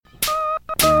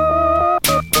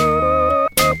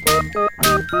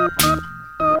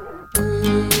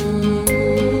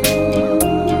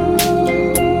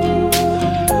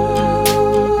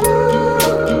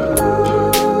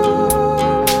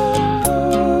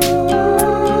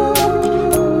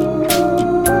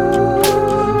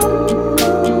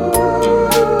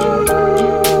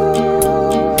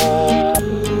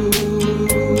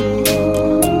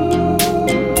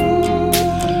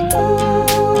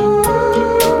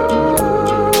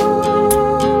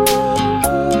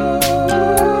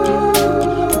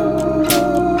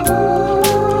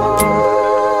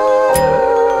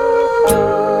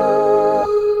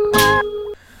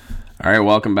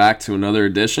welcome back to another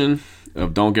edition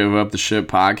of Don't Give Up the Ship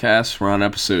podcast. We're on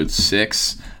episode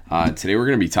 6. Today we're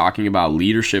going to be talking about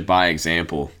leadership by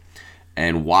example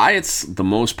and why it's the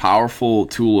most powerful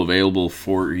tool available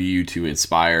for you to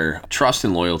inspire trust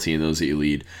and loyalty in those that you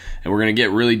lead. And we're going to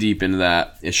get really deep into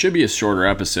that. It should be a shorter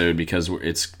episode because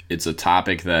it's a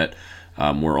topic that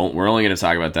we're only going to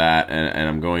talk about that, and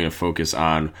I'm going to focus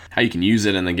on how you can use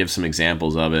it and then give some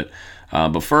examples of it.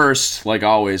 But first, like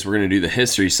always, we're going to do the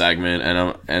history segment,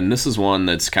 and this is one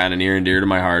that's kind of near and dear to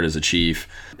my heart as a chief.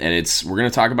 And we're going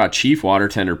to talk about Chief Water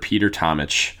Tender Peter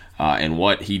Tomich and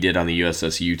what he did on the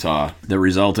USS Utah that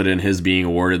resulted in his being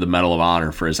awarded the Medal of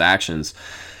Honor for his actions.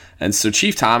 And so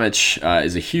Chief Tomich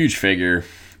is a huge figure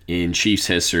in Chiefs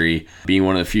history, being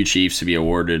one of the few chiefs to be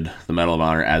awarded the Medal of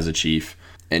Honor as a chief.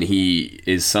 And he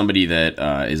is somebody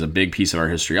that is a big piece of our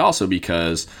history also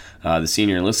because the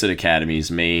Senior Enlisted Academy's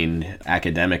main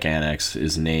academic annex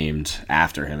is named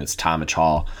after him. It's Tomich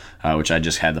Hall, which I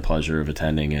just had the pleasure of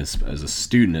attending as a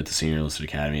student at the Senior Enlisted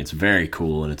Academy. It's very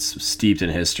cool, and it's steeped in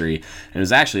history. And it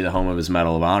was actually the home of his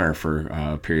Medal of Honor for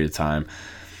a period of time.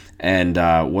 And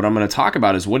what I'm going to talk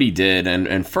about is what he did.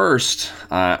 And first,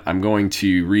 I'm going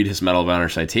to read his Medal of Honor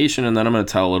citation, and then I'm going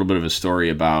to tell a little bit of a story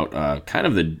about kind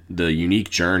of the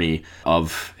unique journey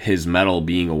of his medal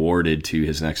being awarded to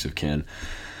his next of kin.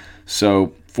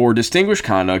 So, for distinguished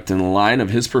conduct in the line of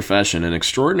his profession and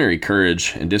extraordinary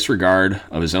courage and disregard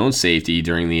of his own safety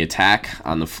during the attack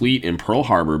on the fleet in Pearl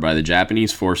Harbor by the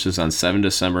Japanese forces on 7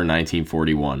 December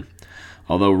 1941.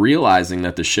 Although realizing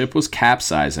that the ship was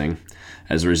capsizing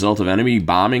as a result of enemy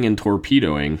bombing and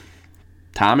torpedoing,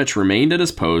 Tomich remained at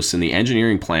his post in the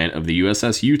engineering plant of the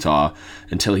USS Utah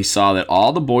until he saw that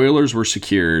all the boilers were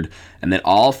secured and that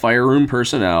all fire room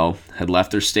personnel had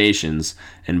left their stations,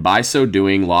 and by so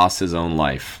doing lost his own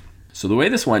life. So the way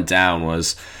this went down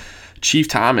was Chief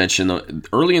Tomich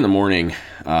early in the morning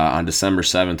on December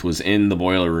 7th was in the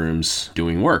boiler rooms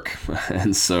doing work.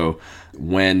 And so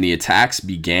when the attacks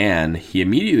began, he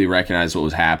immediately recognized what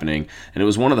was happening, and it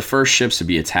was one of the first ships to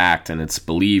be attacked, and it's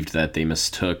believed that they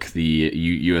mistook the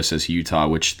USS Utah,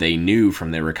 which they knew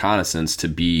from their reconnaissance to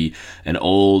be an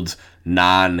old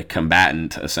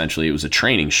non-combatant. Essentially, it was a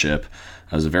training ship.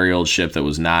 It was a very old ship that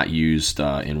was not used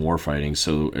in warfighting.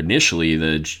 So initially,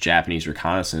 the Japanese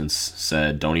reconnaissance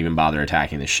said, don't even bother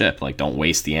attacking the ship. Like, don't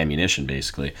waste the ammunition,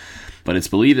 basically. But it's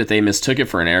believed that they mistook it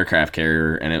for an aircraft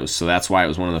carrier, and so that's why it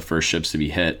was one of the first ships to be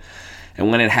hit. And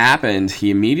when it happened,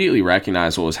 he immediately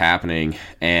recognized what was happening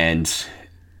and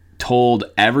told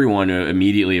everyone to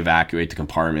immediately evacuate the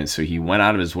compartment. So he went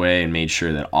out of his way and made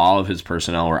sure that all of his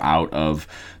personnel were out of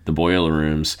the boiler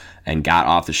rooms and got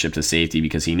off the ship to safety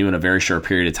because he knew in a very short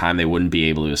period of time they wouldn't be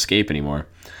able to escape anymore.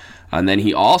 And then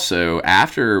he also,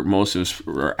 after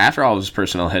all of his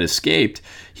personnel had escaped,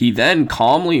 he then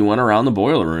calmly went around the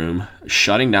boiler room,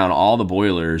 shutting down all the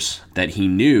boilers that he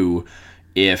knew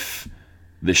if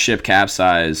the ship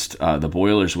capsized, the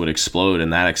boilers would explode,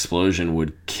 and that explosion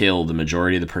would kill the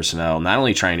majority of the personnel, not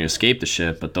only trying to escape the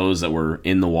ship, but those that were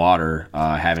in the water,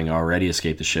 having already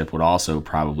escaped the ship, would also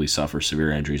probably suffer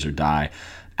severe injuries or die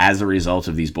as a result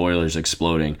of these boilers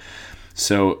exploding.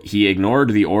 So he ignored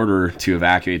the order to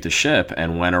evacuate the ship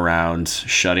and went around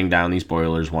shutting down these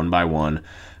boilers one by one,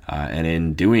 and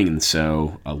in doing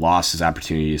so, lost his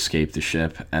opportunity to escape the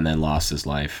ship and then lost his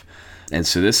life. And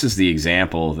so this is the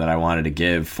example that I wanted to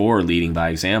give for leading by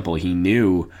example. He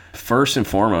knew, first and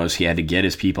foremost, he had to get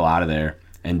his people out of there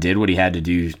and did what he had to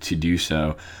do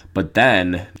so. But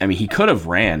then, he could have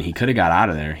ran. He could have got out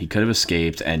of there. He could have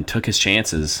escaped and took his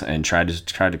chances and tried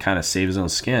to kind of save his own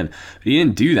skin. But he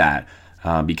didn't do that.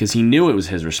 Because he knew it was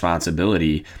his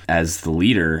responsibility as the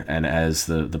leader and as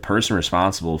the person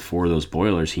responsible for those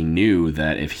boilers. He knew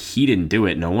that if he didn't do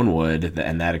it, no one would,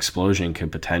 and that explosion could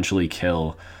potentially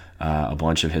kill a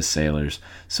bunch of his sailors.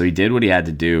 So he did what he had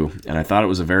to do, and I thought it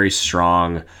was a very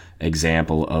strong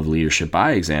example of leadership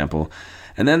by example.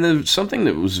 And then there's something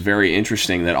that was very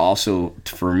interesting that also,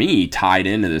 for me, tied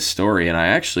into this story, and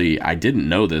I didn't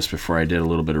know this before I did a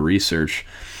little bit of research,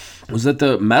 was that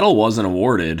the medal wasn't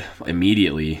awarded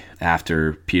immediately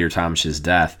after Peter Tomich's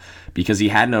death because he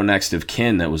had no next of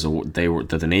kin that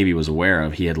the Navy was aware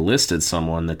of. He had listed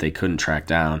someone that they couldn't track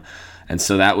down. And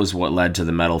so that was what led to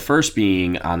the medal first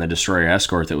being on the destroyer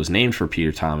escort that was named for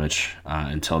Peter Tomich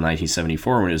until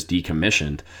 1974 when it was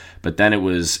decommissioned. But then it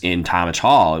was in Tomich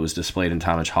Hall. It was displayed in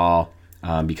Tomich Hall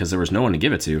because there was no one to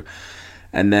give it to.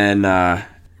 And then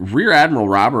Rear Admiral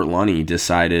Robert Lunny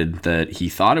decided that he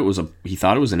thought it was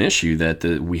an issue that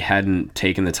we hadn't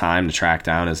taken the time to track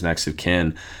down his next of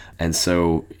kin. And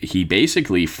so he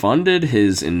basically funded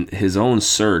his own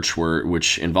search,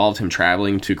 which involved him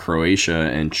traveling to Croatia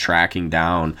and tracking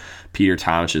down Peter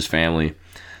Tomich's family.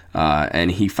 And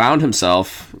he found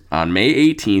himself on May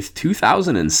 18th,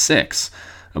 2006,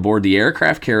 aboard the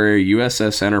aircraft carrier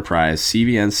USS Enterprise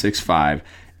CVN-65,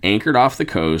 anchored off the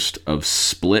coast of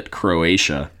Split,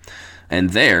 Croatia. And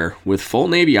there, with full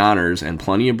Navy honors and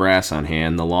plenty of brass on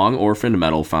hand, the long-orphaned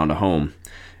medal found a home.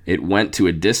 It went to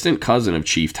a distant cousin of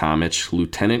Chief Tomich,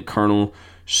 Lieutenant Colonel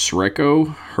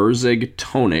Sreko Herzig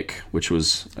Tonik, which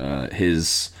was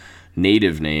his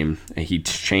native name. He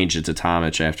changed it to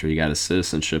Tomich after he got his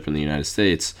citizenship in the United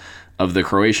States, of the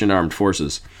Croatian Armed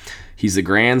Forces. He's the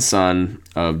grandson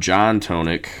of John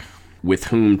Tonik, with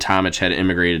whom Tomich had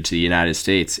immigrated to the United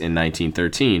States in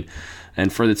 1913.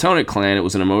 And for the Tonik clan, it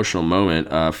was an emotional moment.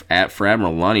 For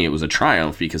Admiral Lunny, it was a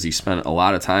triumph because he spent a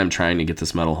lot of time trying to get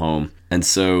this medal home. And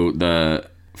so the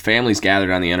families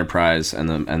gathered on the Enterprise, and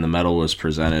the medal was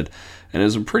presented. And it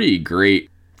was a pretty great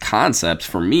concept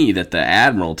for me that the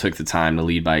Admiral took the time to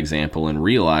lead by example and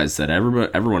realized that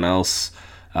everyone else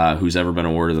who's ever been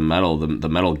awarded the medal, the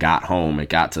medal got home. It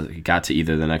got to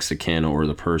either the next of kin or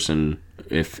the person,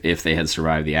 if they had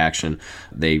survived the action,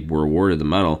 they were awarded the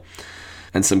medal.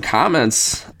 And some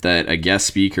comments that a guest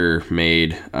speaker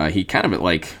made, he kind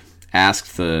of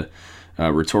asked the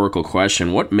rhetorical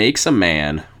question, what makes a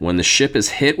man, when the ship is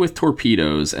hit with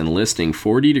torpedoes and listing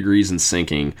 40 degrees and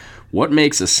sinking, what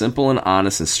makes a simple and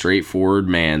honest and straightforward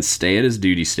man stay at his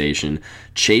duty station,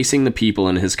 chasing the people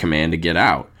in his command to get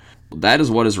out? That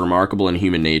is what is remarkable in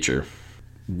human nature.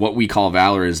 What we call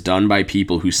valor is done by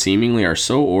people who seemingly are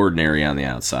so ordinary on the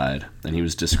outside. And he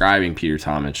was describing Peter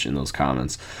Tomich in those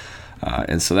comments.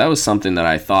 And so that was something that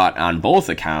I thought on both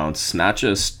accounts, not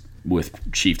just with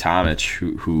Chief Tomich,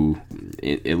 who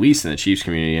at least in the Chiefs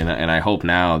community, and I hope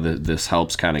now that this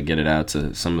helps kind of get it out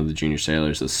to some of the junior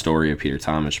sailors, the story of Peter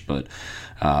Tomich, but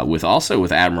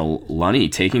with Admiral Lunny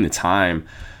taking the time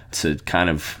to kind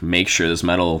of make sure this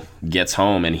medal gets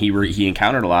home. And he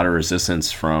encountered a lot of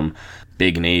resistance from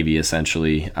Big Navy,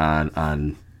 essentially,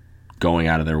 on going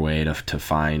out of their way to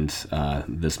find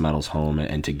this medal's home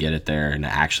and to get it there and to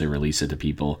actually release it to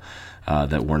people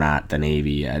that were not the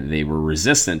Navy. They were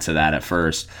resistant to that at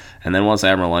first. And then once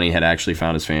Admiral Lunny had actually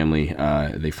found his family,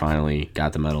 they finally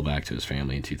got the medal back to his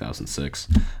family in 2006.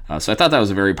 So I thought that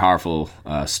was a very powerful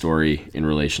story in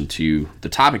relation to the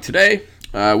topic today,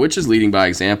 which is leading by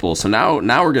example. So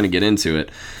now we're going to get into it.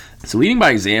 So leading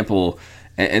by example,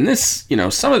 and this,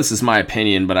 some of this is my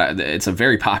opinion, but it's a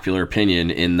very popular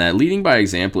opinion, in that leading by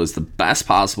example is the best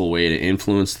possible way to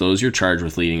influence those you're charged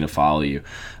with leading to follow you.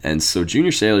 And so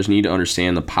junior sailors need to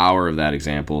understand the power of that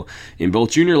example in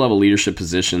both junior level leadership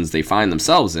positions they find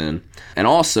themselves in, and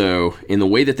also in the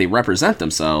way that they represent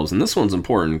themselves. And this one's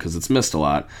important because it's missed a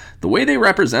lot. The way they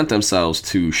represent themselves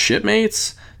to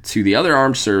shipmates, to the other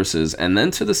armed services, and then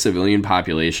to the civilian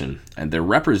population. And they're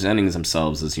representing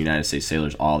themselves as United States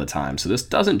sailors all the time. So this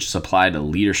doesn't just apply to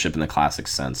leadership in the classic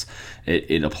sense.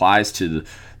 It applies to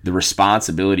the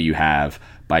responsibility you have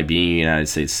by being a United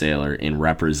States sailor in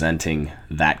representing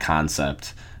that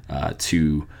concept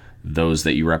to those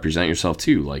that you represent yourself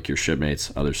to, like your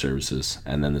shipmates, other services,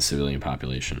 and then the civilian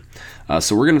population.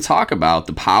 So we're going to talk about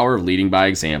the power of leading by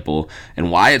example and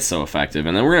why it's so effective,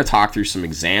 and then we're going to talk through some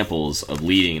examples of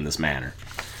leading in this manner.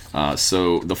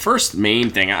 So the first main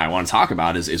thing I want to talk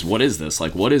about is what is this?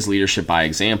 Like, what is leadership by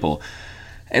example?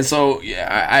 And so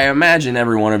I imagine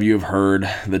every one of you have heard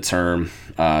the term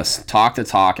talk the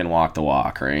talk and walk the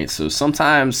walk, right? So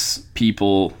sometimes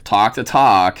people talk the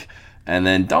talk and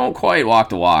then don't quite walk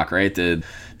the walk, right? The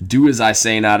do as I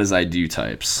say, not as I do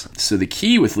types. So the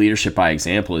key with leadership by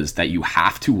example is that you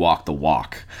have to walk the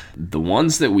walk. The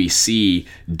ones that we see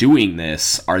doing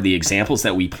this are the examples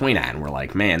that we point at, and we're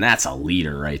like, man, that's a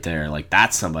leader right there. Like,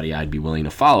 that's somebody I'd be willing to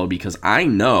follow because I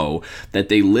know that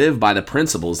they live by the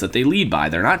principles that they lead by.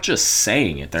 They're not just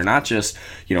saying it. They're not just,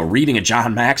 reading a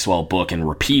John Maxwell book and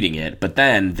repeating it, but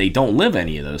then they don't live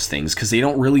any of those things because they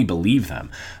don't really believe them.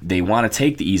 They want to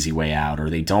take the easy way out, or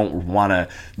they don't want to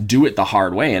do it the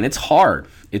hard way. And it's hard.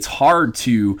 It's hard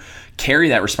to carry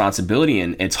that responsibility,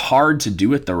 and it's hard to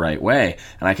do it the right way.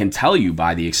 And I can tell you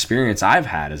by the experience I've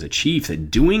had as a chief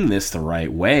that doing this the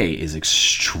right way is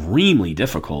extremely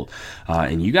difficult.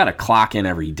 And you got to clock in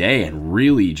every day and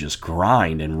really just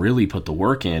grind and really put the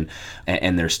work in.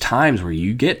 And there's times where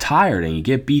you get tired and you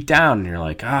get beat down and you're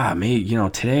like,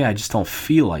 today I just don't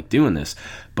feel like doing this.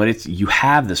 But you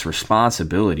have this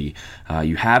responsibility.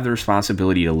 You have the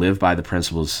responsibility to live by the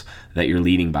principles that you're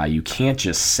leading by. You can't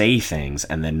just say things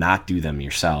and then not do them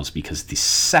yourselves, because the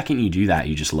second you do that,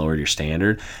 you just lower your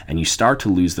standard and you start to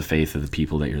lose the faith of the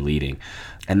people that you're leading.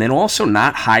 And then also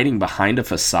not hiding behind a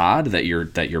facade that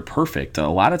you're perfect. A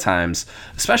lot of times,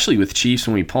 especially with chiefs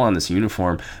when we pull on this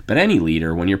uniform, but any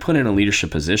leader, when you're put in a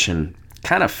leadership position,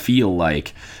 kind of feel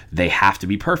like they have to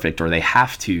be perfect or they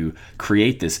have to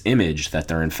create this image that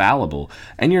they're infallible,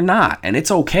 and you're not, and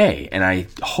it's okay. And I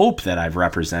hope that I've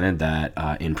represented that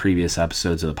in previous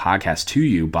episodes of the podcast to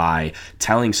you by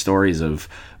telling stories of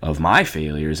my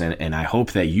failures, and I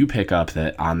hope that you pick up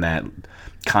that on that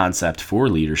concept for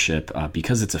leadership,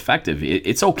 because it's effective.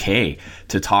 It's okay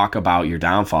to talk about your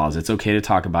downfalls. It's okay to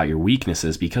talk about your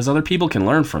weaknesses, because other people can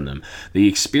learn from them. The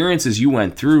experiences you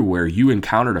went through where you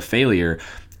encountered a failure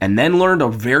and then learned a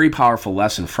very powerful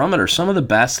lesson from it are some of the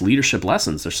best leadership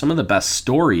lessons. They're some of the best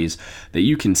stories that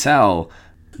you can tell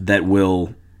that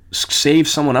will save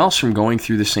someone else from going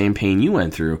through the same pain you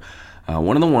went through.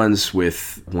 One of the ones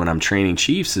with when I'm training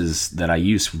chiefs is that I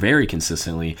use very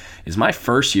consistently is my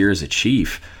first year as a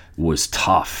chief was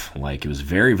tough. Like, it was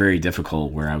very, very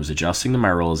difficult, where I was adjusting to my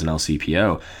role as an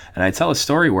LCPO. And I tell a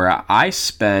story where I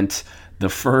spent the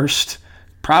first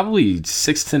probably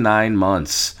 6 to 9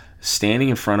 months standing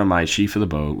in front of my chief of the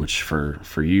boat, which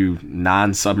for you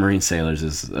non-submarine sailors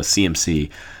is a CMC,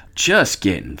 just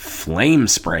getting flame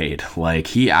sprayed.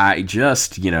 Like, I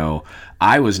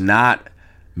was not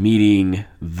meeting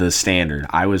the standard.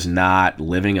 I was not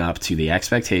living up to the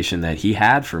expectation that he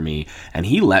had for me, and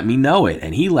he let me know it.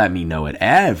 And he let me know it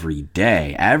every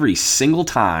day, every single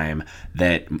time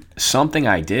that something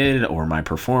I did or my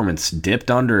performance dipped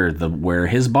under where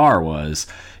his bar was.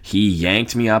 He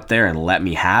yanked me up there and let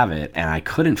me have it, and I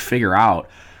couldn't figure out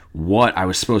what I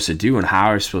was supposed to do and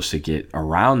how I was supposed to get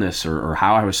around this, or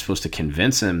how I was supposed to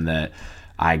convince him that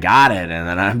I got it and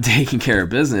that I'm taking care of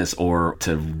business, or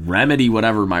to remedy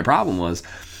whatever my problem was.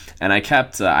 And I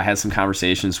had some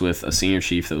conversations with a senior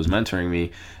chief that was mentoring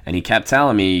me, and he kept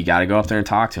telling me, you got to go up there and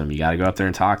talk to him. You got to go up there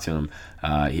and talk to him.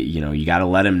 You got to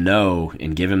let him know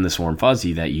and give him this warm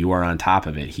fuzzy that you are on top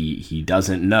of it. He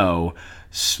doesn't know.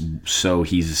 So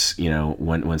he's,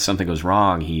 when something goes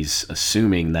wrong, he's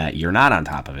assuming that you're not on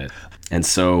top of it. And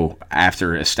so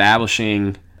after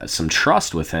establishing some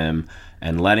trust with him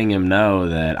and letting him know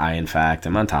that I, in fact,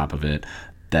 am on top of it,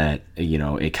 that,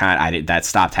 that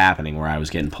stopped happening, where I was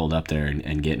getting pulled up there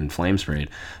and getting flame sprayed.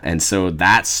 And so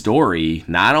that story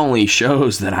not only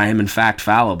shows that I am, in fact,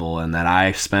 fallible, and that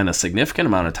I spent a significant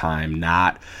amount of time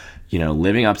not,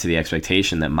 living up to the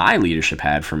expectation that my leadership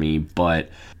had for me, but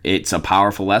it's a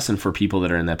powerful lesson for people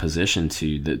that are in that position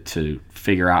to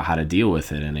figure out how to deal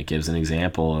with it. And it gives an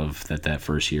example of that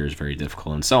first year is very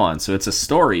difficult, and so on. So it's a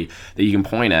story that you can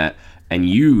point at and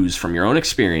use from your own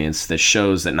experience that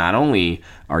shows that not only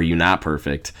are you not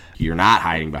perfect, you're not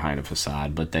hiding behind a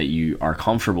facade, but that you are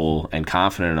comfortable and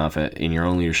confident enough in your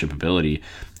own leadership ability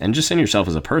and just in yourself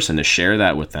as a person to share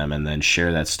that with them, and then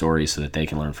share that story so that they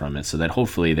can learn from it, so that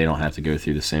hopefully they don't have to go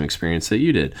through the same experience that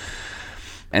you did.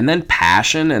 And then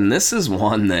passion, and this is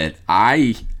one that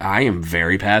I am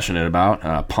very passionate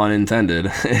about, pun intended,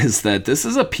 is that this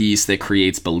is a piece that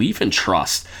creates belief and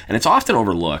trust, and it's often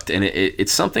overlooked, and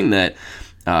it's something that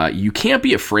you can't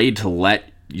be afraid to let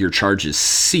your charges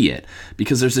see it,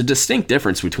 because there's a distinct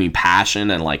difference between passion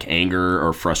and like anger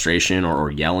or frustration or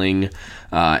yelling,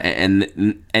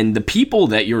 and the people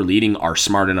that you're leading are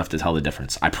smart enough to tell the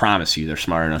difference. I promise you, they're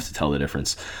smart enough to tell the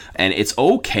difference. And it's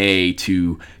okay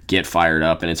to get fired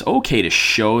up, and it's okay to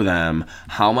show them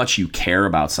how much you care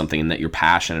about something and that you're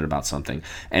passionate about something.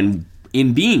 And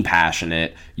in being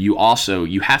passionate, you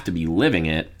have to be living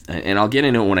it. And I'll get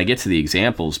into it when I get to the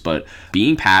examples, but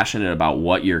being passionate about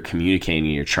what you're communicating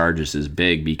in your charges is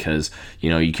big, because,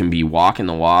 you can be walking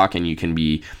the walk and you can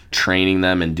be training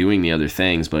them and doing the other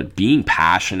things, but being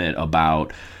passionate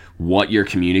about what you're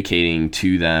communicating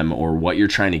to them or what you're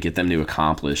trying to get them to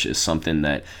accomplish is something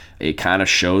that it kind of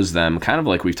shows them, kind of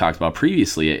like we've talked about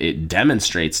previously, it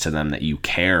demonstrates to them that you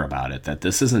care about it, that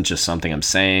this isn't just something I'm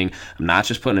saying, I'm not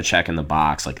just putting a check in the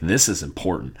box, like this is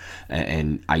important.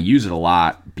 And I use it a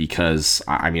lot because,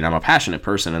 I'm a passionate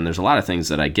person, and there's a lot of things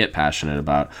that I get passionate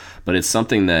about, but it's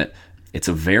something that it's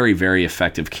a very, very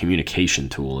effective communication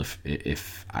tool,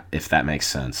 if that makes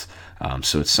sense.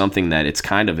 So it's something that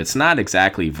it's not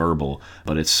exactly verbal,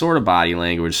 but it's sort of body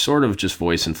language, sort of just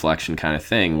voice inflection kind of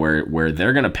thing, where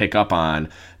they're going to pick up on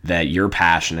that you're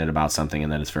passionate about something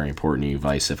and that it's very important to you,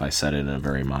 vice if I said it in a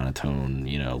very monotone,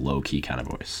 low-key kind of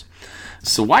voice.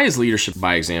 So why is leadership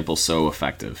by example so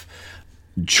effective?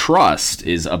 Trust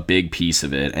is a big piece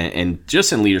of it, and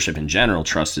just in leadership in general,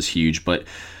 trust is huge, but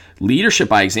Leadership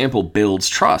by example builds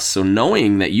trust. So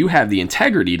knowing that you have the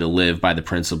integrity to live by the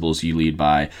principles you lead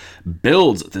by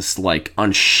builds this like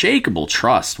unshakable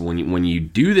trust. When you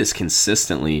do this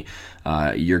consistently,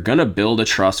 you're going to build a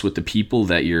trust with the people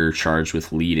that you're charged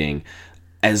with leading,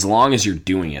 as long as you're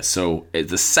doing it. So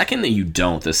the second that you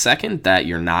don't, the second that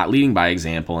you're not leading by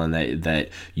example, and that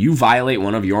you violate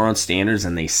one of your own standards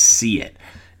and they see it,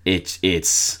 it's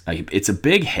a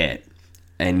big hit.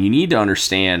 And you need to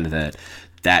understand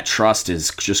that trust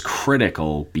is just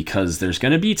critical, because there's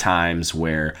going to be times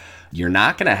where you're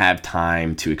not going to have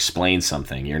time to explain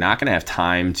something. You're not going to have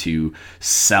time to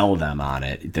sell them on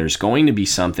it. There's going to be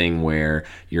something where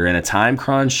you're in a time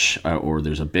crunch, or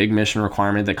there's a big mission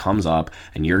requirement that comes up,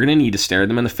 and you're going to need to stare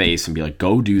them in the face and be like,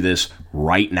 go do this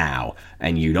right now.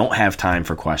 And you don't have time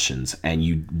for questions.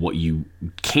 And what you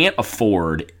can't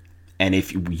afford, and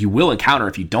if you will encounter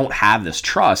if you don't have this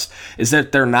trust, is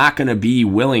that they're not going to be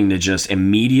willing to just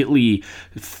immediately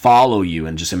follow you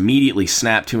and just immediately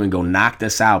snap to and go knock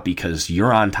this out because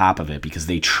you're on top of it, because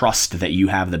they trust that you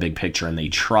have the big picture, and they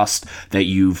trust that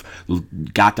you've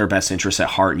got their best interests at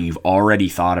heart and you've already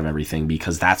thought of everything,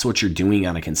 because that's what you're doing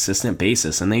on a consistent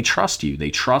basis, and they trust you. They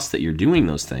trust that you're doing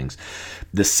those things.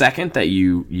 The second that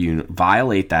you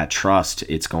violate that trust,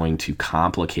 it's going to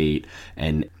complicate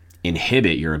and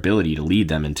inhibit your ability to lead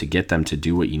them and to get them to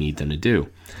do what you need them to do.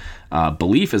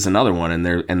 Belief is another one, and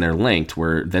they're linked,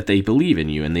 where that they believe in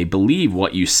you and they believe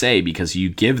what you say because you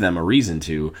give them a reason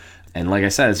to. And like I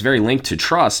said, it's very linked to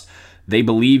trust. They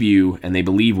believe you and they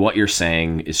believe what you're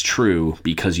saying is true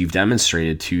because you've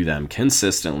demonstrated to them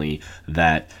consistently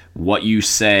that what you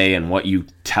say and what you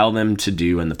tell them to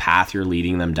do and the path you're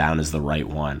leading them down is the right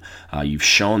one. You've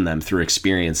shown them through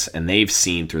experience, and they've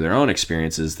seen through their own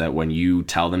experiences, that when you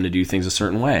tell them to do things a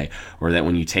certain way, or that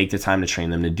when you take the time to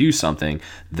train them to do something,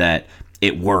 that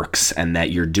it works, and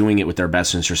that you're doing it with their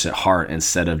best interests at heart,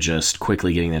 instead of just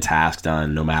quickly getting the task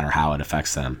done no matter how it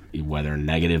affects them, whether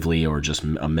negatively or just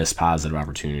a missed positive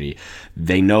opportunity.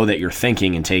 They know that you're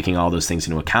thinking and taking all those things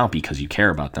into account because you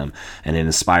care about them, and it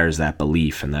inspires that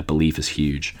belief, and that belief is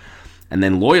huge. And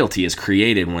then loyalty is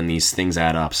created when these things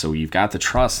add up. So you've got the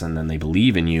trust, and then they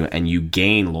believe in you, and you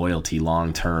gain loyalty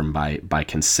long term by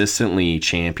consistently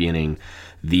championing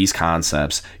these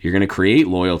concepts. You're going to create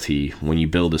loyalty when you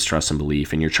build this trust and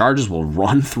belief, and your charges will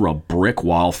run through a brick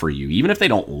wall for you, even if they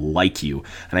don't like you.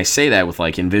 And I say that with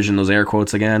like, envision those air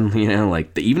quotes again,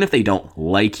 even if they don't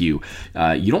like you,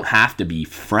 you don't have to be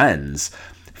friends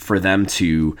for them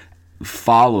to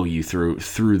follow you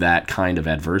through that kind of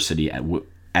adversity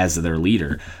as their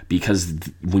leader. Because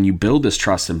when you build this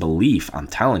trust and belief, I'm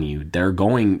telling you,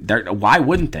 why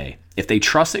wouldn't they? If they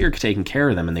trust that you're taking care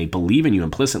of them and they believe in you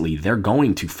implicitly, they're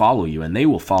going to follow you, and they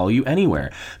will follow you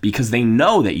anywhere, because they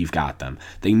know that you've got them.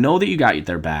 They know that you got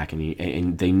their back,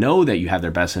 and they know that you have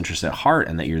their best interest at heart,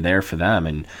 and that you're there for them.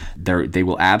 And they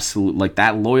will absolutely, like,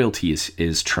 that loyalty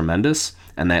is tremendous.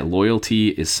 And that loyalty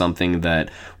is something that,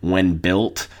 when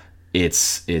built,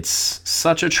 it's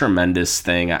such a tremendous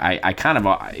thing. I kind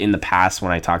of, in the past,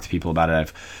 when I talk to people about it,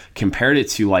 I've compared it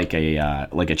to like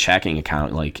a checking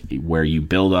account, like where you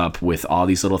build up with all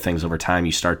these little things over time.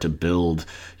 You start to build,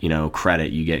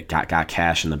 credit. You got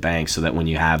cash in the bank, so that when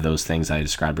you have those things I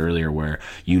described earlier, where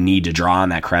you need to draw on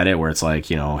that credit, where it's like,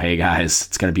 hey guys,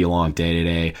 it's going to be a long day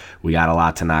today. We got a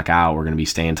lot to knock out. We're going to be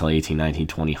staying till 18, 19,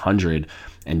 20, 100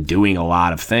 and doing a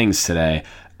lot of things today.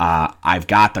 I've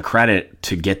got the credit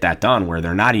to get that done, where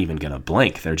they're not even going to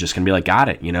blink. They're just going to be like, got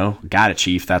it, got it,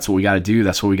 chief. That's what we got to do.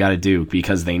 That's what we got to do,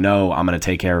 because they know I'm going to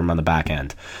take care of them on the back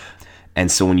end.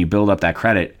 And so when you build up that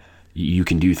credit, you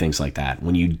can do things like that.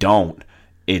 When you don't,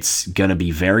 it's going to be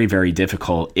very, very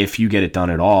difficult. If you get it done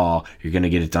at all, you're going to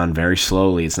get it done very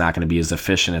slowly. It's not going to be as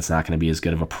efficient. It's not going to be as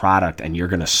good of a product. And you're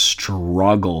going to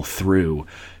struggle through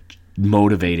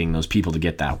motivating those people to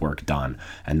get that work done.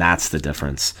 And that's the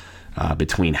difference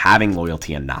between having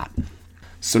loyalty and not.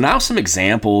 So now some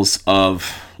examples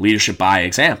of leadership by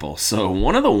example. So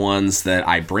one of the ones that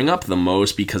I bring up the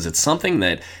most, because it's something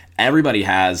that everybody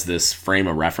has this frame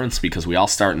of reference, because we all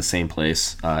start in the same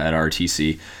place at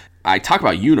RTC. I talk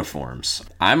about uniforms.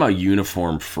 I'm a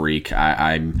uniform freak.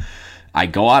 I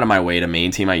go out of my way to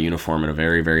maintain my uniform at a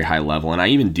very, very high level, and I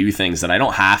even do things that I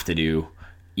don't have to do,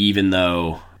 even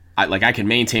though I can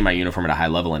maintain my uniform at a high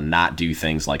level and not do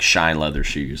things like shine leather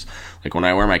shoes. Like when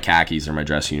I wear my khakis or my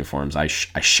dress uniforms, I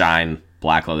shine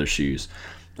black leather shoes,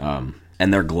 and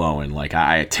they're glowing. Like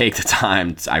I take the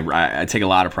time. I take a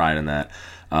lot of pride in that.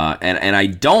 And I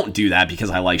don't do that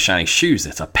because I like shining shoes.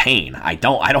 It's a pain. I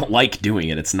don't like doing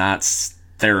it. It's not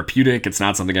therapeutic. It's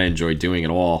not something I enjoy doing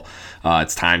at all.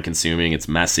 It's time consuming. It's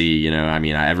messy.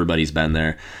 Everybody's been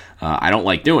there. I don't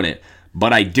like doing it,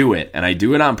 but I do it, and I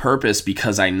do it on purpose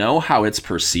because I know how it's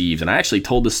perceived. And I actually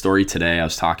told this story today. I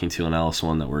was talking to an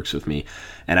LS1 that works with me,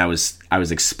 and I was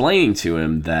explaining to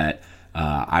him that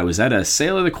I was at a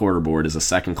Sail of the Quarterboard as a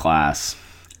second class,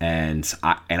 and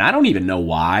I don't even know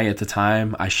why at the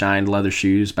time I shined leather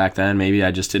shoes back then. Maybe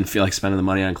I just didn't feel like spending the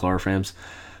money on chloroframes,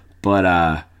 but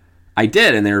I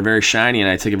did, and they were very shiny, and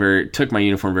I took my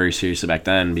uniform very seriously back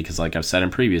then because, like I've said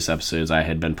in previous episodes, I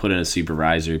had been put in a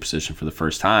supervisory position for the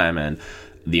first time, and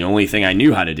the only thing I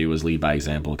knew how to do was lead by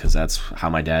example because that's how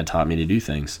my dad taught me to do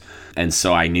things. And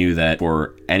so I knew that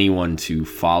for anyone to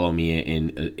follow me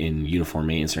in uniform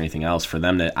maintenance or anything else, for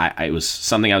them to, it was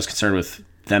something I was concerned with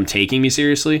them taking me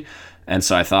seriously. And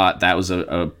so I thought that was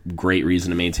a great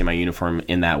reason to maintain my uniform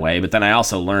in that way. But then I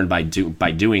also learned by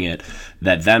doing it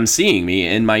that them seeing me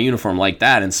in my uniform like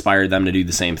that inspired them to do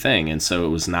the same thing. And so it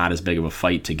was not as big of a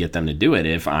fight to get them to do it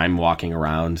if I'm walking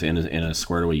around in a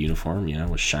squared away uniform,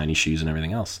 with shiny shoes and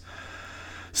everything else.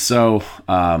 So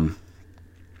I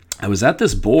was at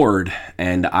this board,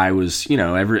 and I was,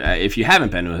 if you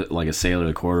haven't been to like a Sailor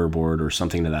the Quarter board or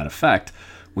something to that effect,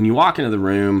 when you walk into the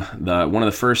room, one of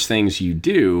the first things you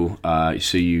do,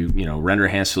 so you render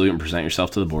a hand salute and present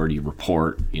yourself to the board. You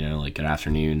report, like good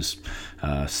afternoons,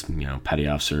 petty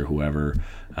officer, whoever,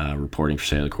 reporting for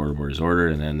Sailor Quarter board is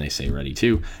ordered, and then they say ready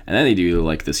to, and then they do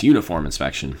like this uniform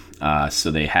inspection.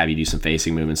 So they have you do some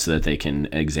facing movements so that they can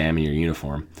examine your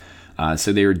uniform.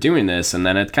 So they were doing this, and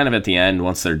then at the end,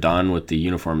 once they're done with the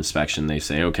uniform inspection, they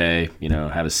say, okay,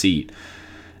 have a seat.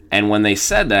 And when they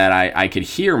said that, I could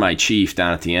hear my chief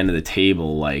down at the end of the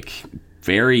table, like,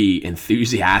 very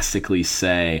enthusiastically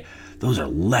say, those are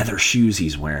leather shoes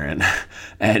he's wearing.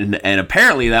 and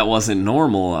apparently that wasn't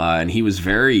normal. And he was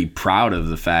very proud of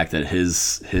the fact that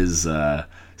his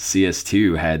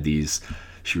CS2 had these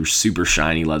super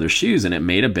shiny leather shoes. And it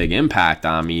made a big impact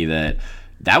on me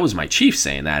that was my chief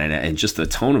saying that, and just the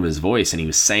tone of his voice, and he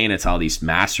was saying it to all these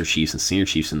master chiefs and senior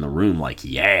chiefs in the room, like,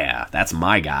 yeah, that's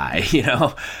my guy,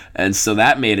 and so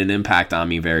that made an impact on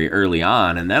me very early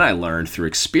on. And then I learned through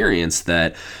experience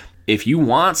that if you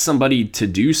want somebody to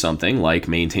do something like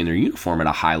maintain their uniform at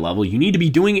a high level, you need to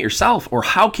be doing it yourself. Or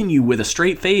how can you, with a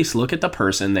straight face, look at the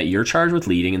person that you're charged with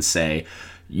leading and say,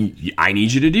 I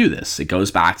need you to do this? It goes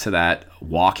back to that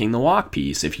walking the walk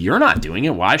piece. If you're not doing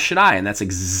it, why should I? And that's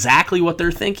exactly what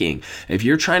they're thinking. If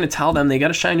you're trying to tell them they got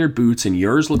to shine your boots and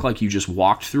yours look like you just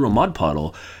walked through a mud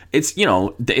puddle, it's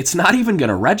not even going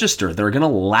to register. They're going to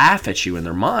laugh at you in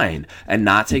their mind and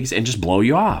and just blow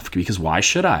you off, because why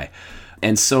should I?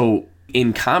 And so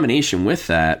in combination with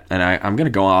that, and I'm going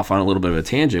to go off on a little bit of a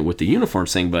tangent with the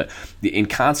uniforms thing, but in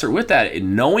concert with that,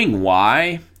 knowing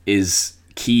why is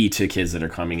key to kids that are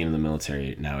coming into the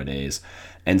military nowadays.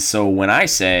 And so when I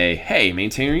say, hey,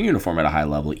 maintain your uniform at a high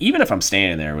level, even if I'm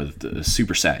standing there with a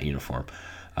super set uniform,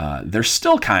 they're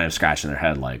still kind of scratching their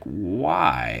head like,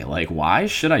 why? Like, why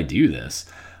should I do this?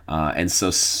 And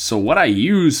so what I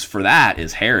use for that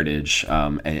is heritage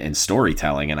and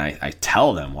storytelling, and I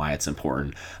tell them why it's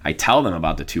important. I tell them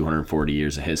about the 240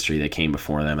 years of history that came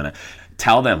before them, and I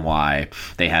tell them why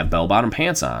they have bell-bottom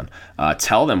pants on.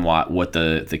 Tell them what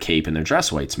the cape and their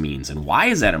dress whites means, and why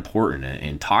is that important,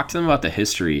 and talk to them about the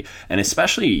history. And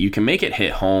especially, you can make it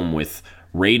hit home with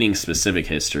rating-specific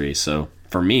history. So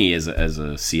for me, as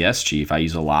a CS chief, I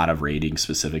use a lot of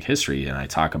rating-specific history, and I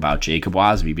talk about Jacob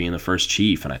Wasby being the first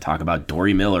chief, and I talk about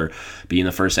Dory Miller being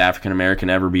the first African-American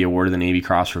to ever be awarded the Navy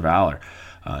Cross for Valor.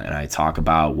 And I talk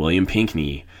about William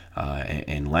Pinckney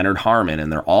and Leonard Harmon,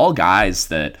 and they're all guys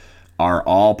that are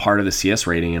all part of the CS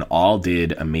rating and all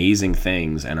did amazing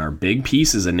things and are big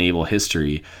pieces of naval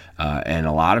history. And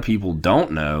a lot of people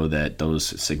don't know that those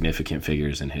significant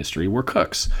figures in history were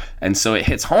cooks. And so it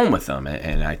hits home with them.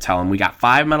 And I tell them we got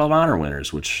 5 Medal of Honor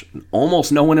winners, which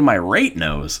almost no one in my rate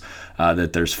knows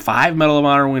that there's 5 Medal of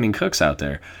Honor winning cooks out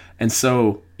there. And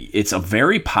so it's a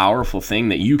very powerful thing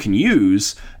that you can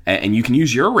use, and you can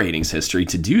use your ratings history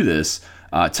to do this.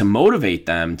 To motivate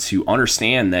them to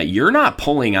understand that you're not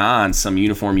pulling on some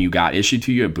uniform you got issued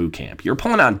to you at boot camp. You're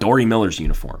pulling on Dory Miller's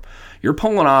uniform. You're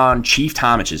pulling on Chief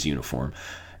Tomich's uniform.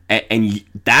 And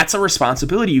that's a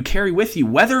responsibility you carry with you,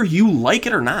 whether you like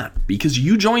it or not, because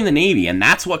you joined the Navy, and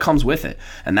that's what comes with it.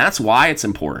 And that's why it's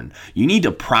important. You need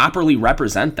to properly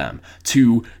represent them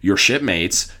to your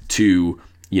shipmates, to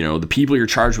the people you're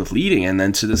charged with leading, and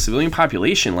then to the civilian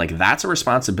population. Like, that's a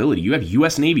responsibility. You have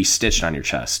U.S. Navy stitched on your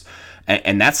chest.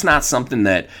 And that's not something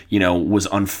that, was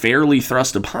unfairly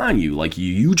thrust upon you. Like,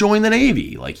 you joined the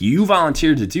Navy. Like, you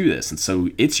volunteered to do this. And so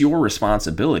it's your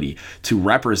responsibility to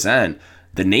represent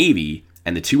the Navy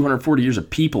and the 240 years of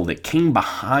people that came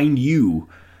behind you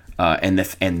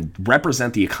and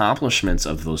represent the accomplishments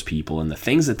of those people and the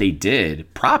things that they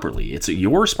did properly. It's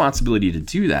your responsibility to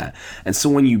do that. And so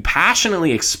when you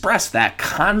passionately express that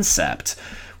concept,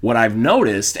 what I've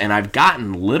noticed, and I've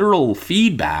gotten literal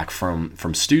feedback from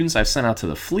students I've sent out to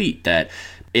the fleet, that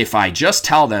if I just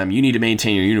tell them you need to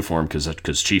maintain your uniform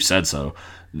because Chief said so,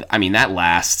 I mean, that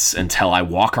lasts until I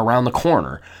walk around the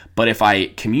corner. But if I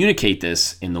communicate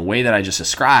this in the way that I just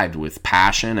described, with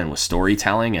passion and with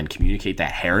storytelling, and communicate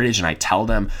that heritage, and I tell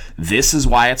them this is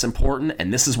why it's important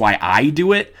and this is why I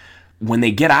do it, when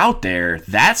they get out there,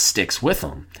 that sticks with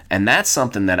them. And that's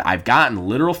something that I've gotten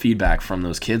literal feedback from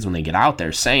those kids when they get out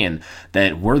there, saying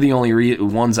that we're the only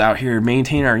ones out here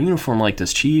maintaining our uniform like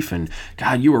this, Chief. And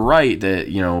God, you were right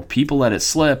that, people let it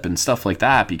slip and stuff like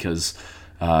that because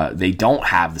they don't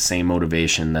have the same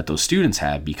motivation that those students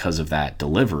have because of that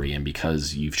delivery and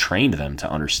because you've trained them to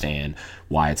understand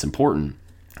why it's important.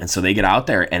 And so they get out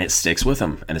there and it sticks with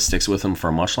them, and it sticks with them for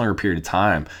a much longer period of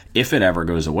time if it ever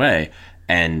goes away.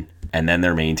 And then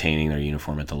they're maintaining their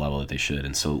uniform at the level that they should.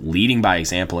 And so leading by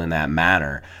example in that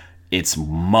manner, it's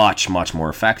much, much more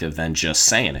effective than just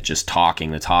saying it, just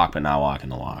talking the talk but not walking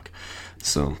the walk.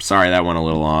 So sorry that went a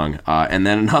little long. And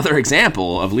then another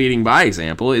example of leading by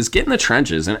example is get in the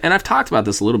trenches. And I've talked about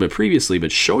this a little bit previously,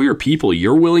 but show your people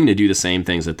you're willing to do the same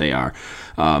things that they are.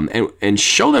 And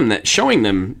showing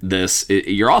them this,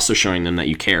 you're also showing them that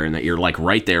you care and that you're like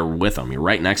right there with them. You're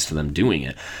right next to them doing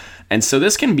it. And so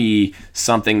this can be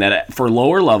something that for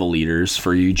lower level leaders,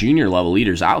 for you junior level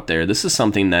leaders out there, this is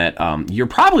something that you're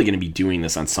probably going to be doing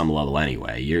this on some level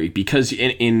anyway. Because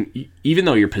even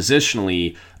though you're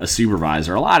positionally a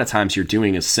supervisor, a lot of times you're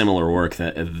doing a similar work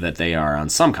that they are on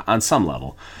some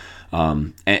level.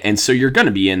 And so you're going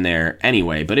to be in there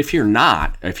anyway. But if you're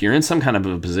not, if you're in some kind of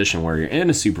a position where you're in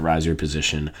a supervisory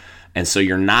position, and so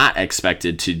you're not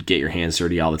expected to get your hands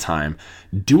dirty all the time,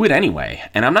 do it anyway.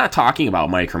 And I'm not talking about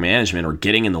micromanagement or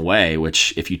getting in the way,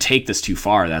 which if you take this too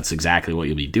far, that's exactly what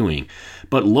you'll be doing.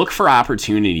 But look for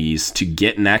opportunities to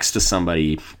get next to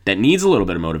somebody that needs a little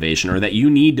bit of motivation or that you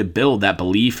need to build that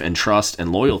belief and trust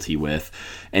and loyalty with,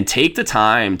 and take the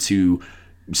time to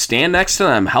stand next to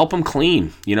them, help them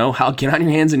clean, get on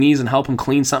your hands and knees and help them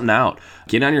clean something out.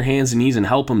 Get on your hands and knees and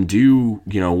help them do,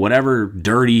 whatever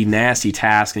dirty, nasty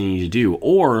task they need to do.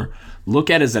 Or look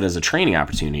at it as a training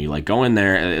opportunity. Like go in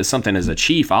there, as something as a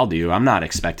chief I'll do. I'm not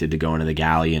expected to go into the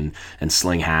galley and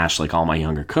sling hash like all my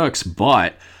younger cooks,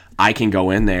 but I can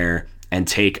go in there and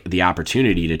take the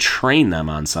opportunity to train them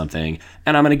on something.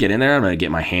 And I'm going to get in there, I'm going to get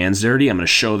my hands dirty, I'm going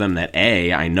to show them that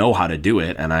A, I know how to do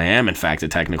it, and I am in fact a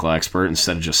technical expert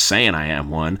instead of just saying I am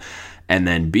one. And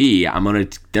then B,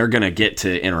 they're going to get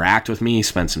to interact with me,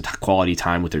 spend some quality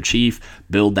time with their chief,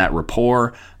 build that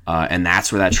rapport, and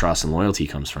that's where that trust and loyalty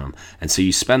comes from. And so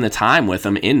you spend the time with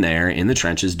them in there, in the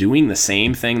trenches, doing the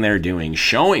same thing they're doing,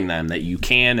 showing them that you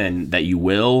can and that you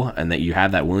will and that you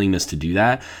have that willingness to do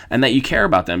that and that you care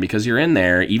about them because you're in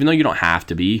there, even though you don't have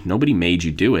to be, nobody made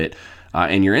you do it,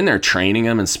 and you're in there training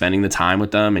them and spending the time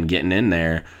with them and getting in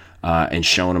there and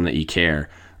showing them that you care.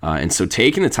 And so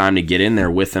taking the time to get in there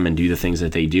with them and do the things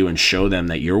that they do and show them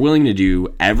that you're willing to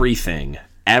do everything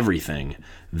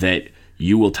that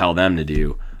you will tell them to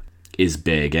do is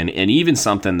big. And even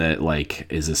something that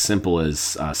like is as simple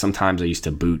as sometimes I used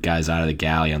to boot guys out of the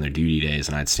galley on their duty days,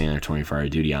 and I'd stand there 24-hour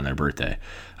duty on their birthday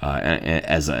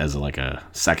as like a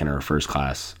second or a first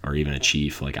class or even a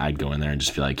chief. Like I'd go in there and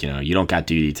just be like, you don't got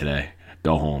duty today,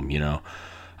 go home,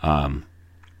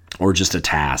 or just a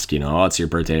task, it's your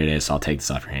birthday today, so I'll take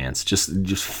this off your hands.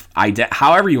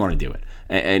 However you want to do it.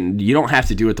 And you don't have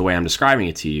to do it the way I'm describing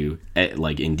it to you,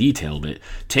 like in detail, but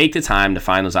take the time to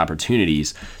find those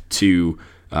opportunities to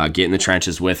get in the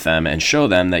trenches with them and show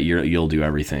them that you'll do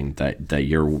everything that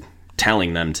you're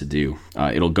telling them to do.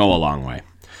 It'll go a long way.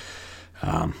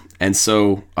 And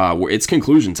so it's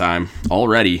conclusion time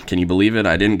already. Can you believe it?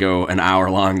 I didn't go an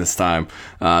hour long this time.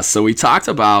 So we talked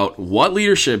about what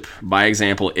leadership by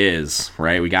example is,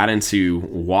 right? We got into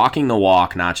walking the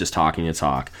walk, not just talking the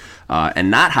talk.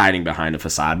 And not hiding behind a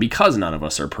facade, because none of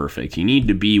us are perfect. You need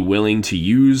to be willing to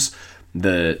use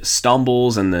the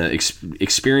stumbles and the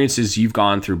experiences you've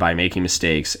gone through by making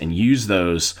mistakes and use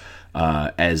those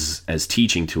as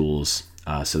teaching tools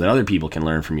so that other people can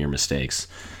learn from your mistakes.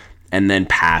 And then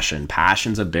passion.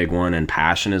 Passion's a big one, and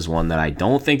passion is one that I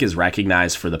don't think is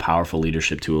recognized for the powerful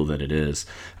leadership tool that it is.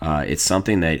 It's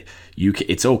something that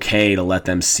it's okay to let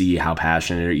them see how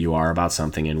passionate you are about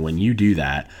something, and when you do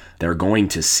that, they're going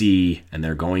to see and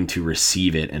they're going to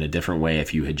receive it in a different way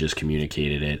if you had just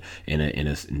communicated it in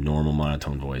a normal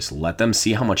monotone voice. Let them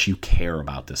see how much you care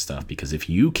about this stuff, because if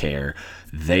you care,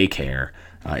 they care.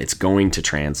 It's going to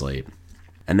translate.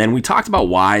 And then we talked about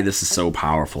why this is so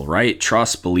powerful, right?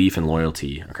 Trust, belief, and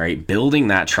loyalty. Okay, building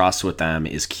that trust with them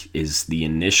is the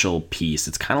initial piece.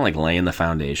 It's kind of like laying the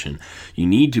foundation. You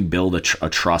need to build a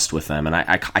trust with them, and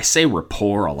I say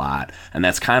rapport a lot, and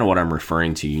that's kind of what I'm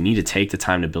referring to. You need to take the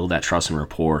time to build that trust and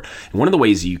rapport. And one of the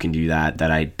ways you can do that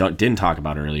I didn't talk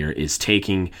about earlier is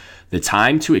taking the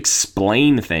time to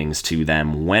explain things to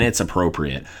them when it's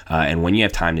appropriate, and when you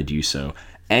have time to do so.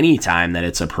 Anytime that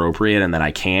it's appropriate and that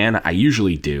I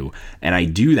usually do. And I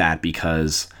do that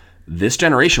because this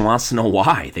generation wants to know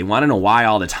why. They want to know why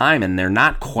all the time, and they're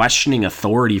not questioning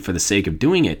authority for the sake of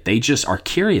doing it. They just are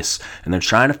curious, and they're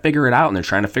trying to figure it out, and they're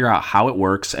trying to figure out how it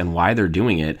works and why they're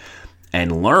doing it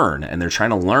and learn. And they're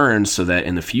trying to learn so that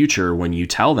in the future, when you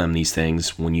tell them these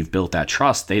things, when you've built that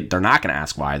trust, they're not going to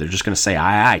ask why. They're just going to say,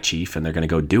 aye, chief, and they're going to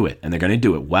go do it. And they're going to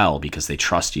do it well because they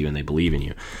trust you and they believe in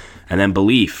you. And then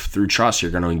belief, through trust,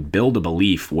 you're going to build a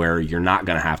belief where you're not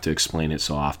going to have to explain it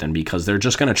so often because they're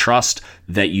just going to trust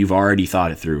that you've already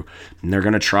thought it through. And they're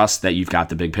going to trust that you've got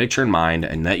the big picture in mind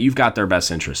and that you've got their best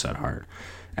interests at heart.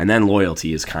 And then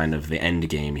loyalty is kind of the end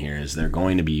game here, is they're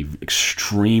going to be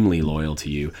extremely loyal to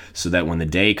you so that when the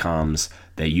day comes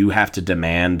that you have to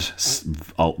demand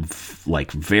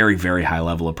like very, very high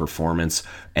level of performance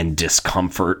and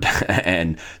discomfort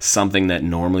and something that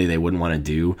normally they wouldn't want to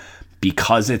do,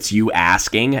 because it's you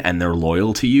asking and they're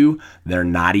loyal to you, they're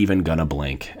not even gonna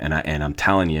blink. And I'm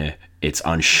telling you, it's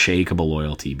unshakable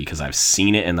loyalty because I've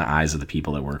seen it in the eyes of the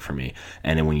people that work for me.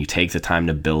 And then when you take the time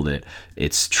to build it,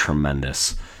 it's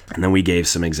tremendous. And then we gave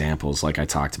some examples like I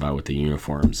talked about with the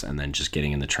uniforms and then just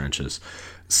getting in the trenches.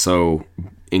 So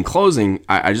in closing,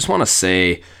 I just want to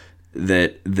say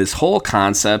that this whole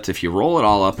concept, if you roll it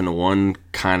all up into one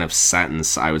kind of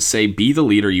sentence, I would say be the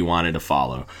leader you wanted to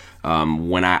follow.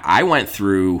 When I went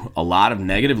through a lot of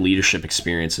negative leadership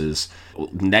experiences,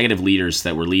 negative leaders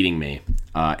that were leading me,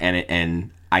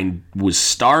 and I was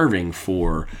starving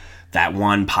for that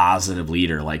one positive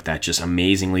leader, like that just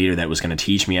amazing leader that was going to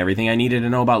teach me everything I needed to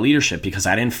know about leadership because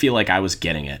I didn't feel like I was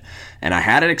getting it. And I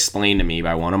had it explained to me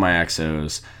by one of my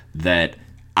XOs that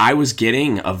I was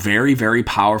getting a very, very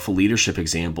powerful leadership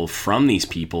example from these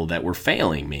people that were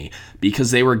failing me because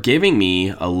they were giving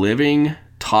me a living,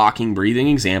 talking, breathing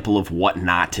example of what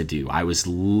not to do. I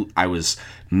was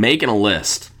making a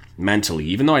list mentally,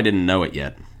 even though I didn't know it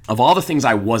yet, of all the things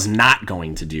I was not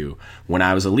going to do when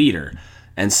I was a leader.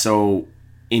 And so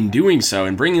in doing so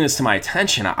and bringing this to my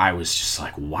attention, I was just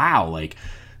like, wow, like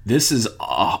this is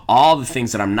all the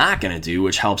things that I'm not going to do,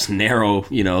 which helps narrow,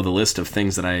 the list of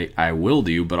things that I will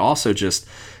do, but also just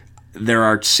there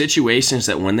are situations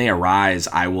that when they arise,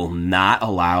 I will not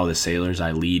allow the sailors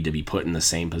I lead to be put in the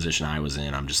same position I was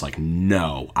in. I'm just like,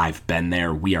 no, I've been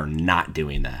there. We are not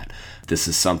doing that. This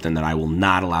is something that I will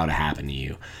not allow to happen to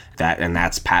you.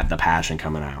 That's the passion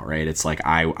coming out, right? It's like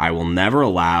I will never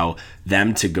allow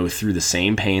them to go through the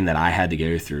same pain that I had to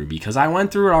go through because I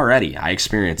went through it already. I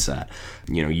experienced that.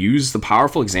 Use the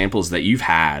powerful examples that you've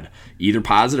had, either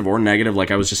positive or negative,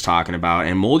 like I was just talking about,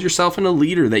 and mold yourself into a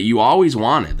leader that you always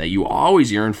wanted, that you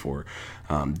always yearned for.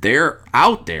 They're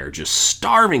out there just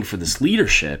starving for this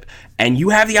leadership, and you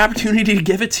have the opportunity to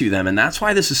give it to them, and that's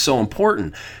why this is so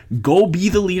important. Go be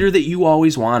the leader that you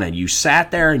always wanted. You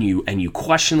sat there and you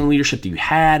questioned the leadership that you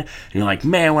had, and you're like,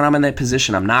 man, when I'm in that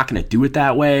position, I'm not going to do it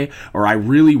that way, or I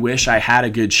really wish I had a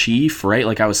good chief, right?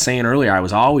 Like I was saying earlier, I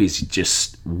was always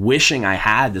just wishing I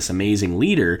had this amazing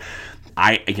leader.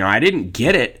 I didn't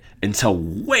get it until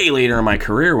way later in my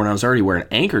career when I was already wearing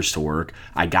anchors to work.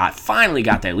 I finally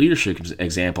got that leadership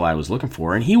example I was looking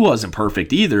for, and he wasn't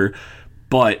perfect either,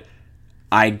 but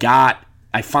I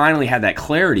finally had that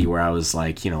clarity where I was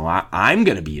like, I'm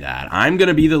going to be that. I'm going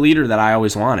to be the leader that I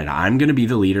always wanted. I'm going to be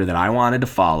the leader that I wanted to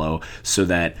follow so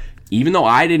that even though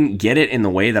I didn't get it in the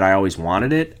way that I always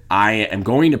wanted it, I am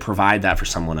going to provide that for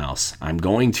someone else. I'm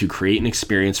going to create an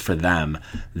experience for them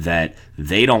that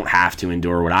they don't have to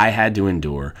endure what I had to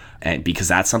endure, and because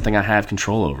that's something I have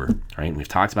control over, right? And we've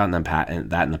talked about that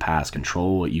in the past.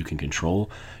 Control what you can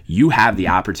control. You have the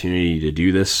opportunity to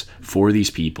do this for these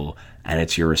people, and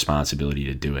it's your responsibility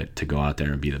to do it, to go out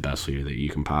there and be the best leader that you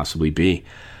can possibly be.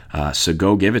 So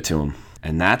go give it to them.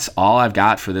 And that's all I've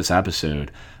got for this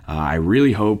episode. I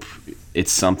really hope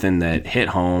it's something that hit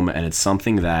home, and it's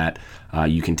something that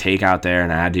you can take out there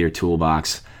and add to your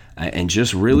toolbox and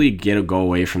just really go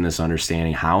away from this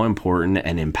understanding how important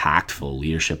and impactful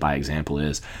leadership by example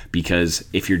is. Because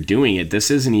if you're doing it, this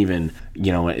isn't even,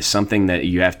 something that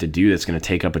you have to do that's going to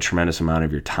take up a tremendous amount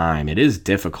of your time. It is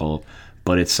difficult,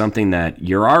 but it's something that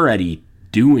you're already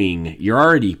you're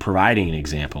already providing an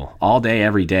example all day,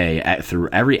 every day, through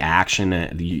every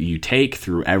action you take,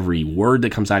 through every word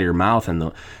that comes out of your mouth, and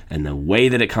the way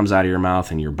that it comes out of your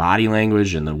mouth, and your body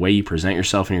language, and the way you present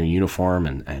yourself in your uniform,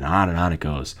 and on it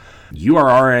goes. You are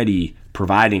already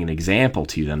providing an example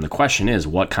to them. The question is,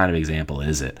 what kind of example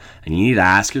is it? And you need to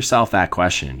ask yourself that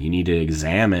question. You need to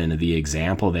examine the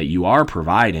example that you are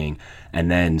providing,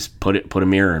 and then put a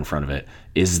mirror in front of it.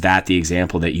 Is that the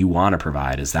example that you want to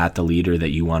provide? Is that the leader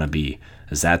that you want to be?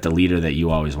 Is that the leader that you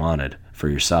always wanted for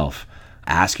yourself?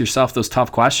 Ask yourself those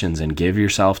tough questions and give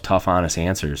yourself tough, honest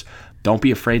answers. Don't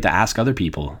be afraid to ask other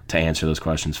people to answer those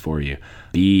questions for you.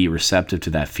 Be receptive to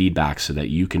that feedback so that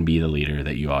you can be the leader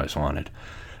that you always wanted.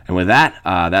 And with that,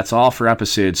 that's all for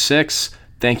episode 6.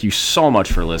 Thank you so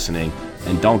much for listening,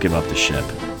 and don't give up the ship.